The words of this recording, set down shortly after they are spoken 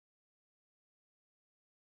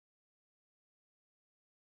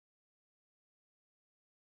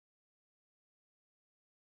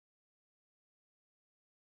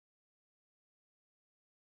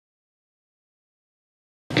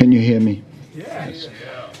Can you hear me? Yes.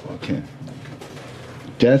 Okay.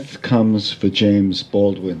 Death comes for James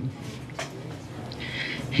Baldwin.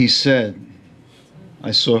 He said, I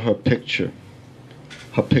saw her picture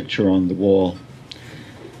on the wall.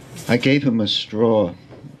 I gave him a straw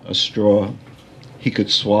he could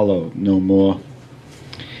swallow no more.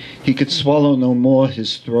 He could swallow no more,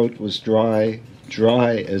 his throat was dry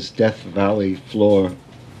as Death Valley floor.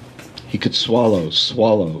 He could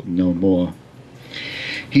swallow no more.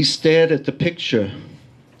 He stared at the picture.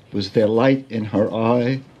 Was there light in her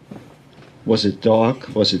eye? Was it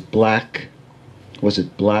dark? Was it black? Was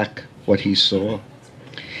it black, what he saw?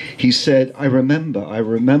 He said, I remember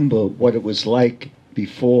what it was like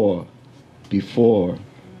before.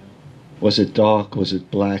 Was it dark? Was it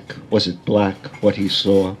black? Was it black, what he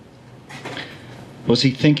saw? Was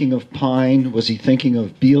he thinking of Pine? Was he thinking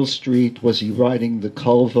of Beale Street? Was he riding the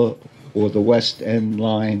Culver or the West End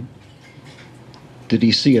line? Did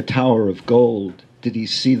he see a tower of gold? Did he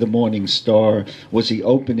see the morning star? Was he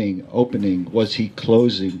opening? Was he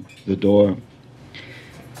closing the door?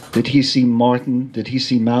 Did he see Martin? Did he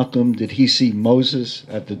see Malcolm? Did he see Moses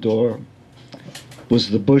at the door?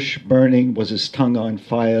 Was the bush burning? Was his tongue on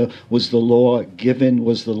fire? Was the law given?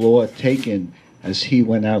 Was the law taken as he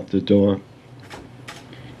went out the door?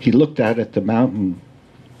 He looked out at the mountain.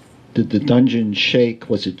 Did the dungeon shake?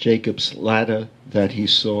 Was it Jacob's ladder that he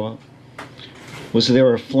saw? Was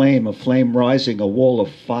there a flame rising, a wall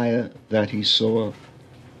of fire that he saw?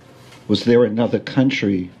 Was there another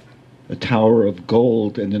country, a tower of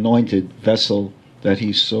gold, an anointed vessel that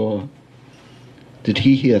he saw? Did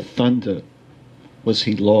he hear thunder? Was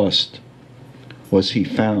he lost? Was he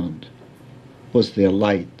found? Was there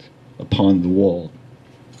light upon the wall?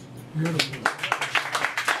 Beautiful.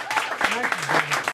 Thank you, brother.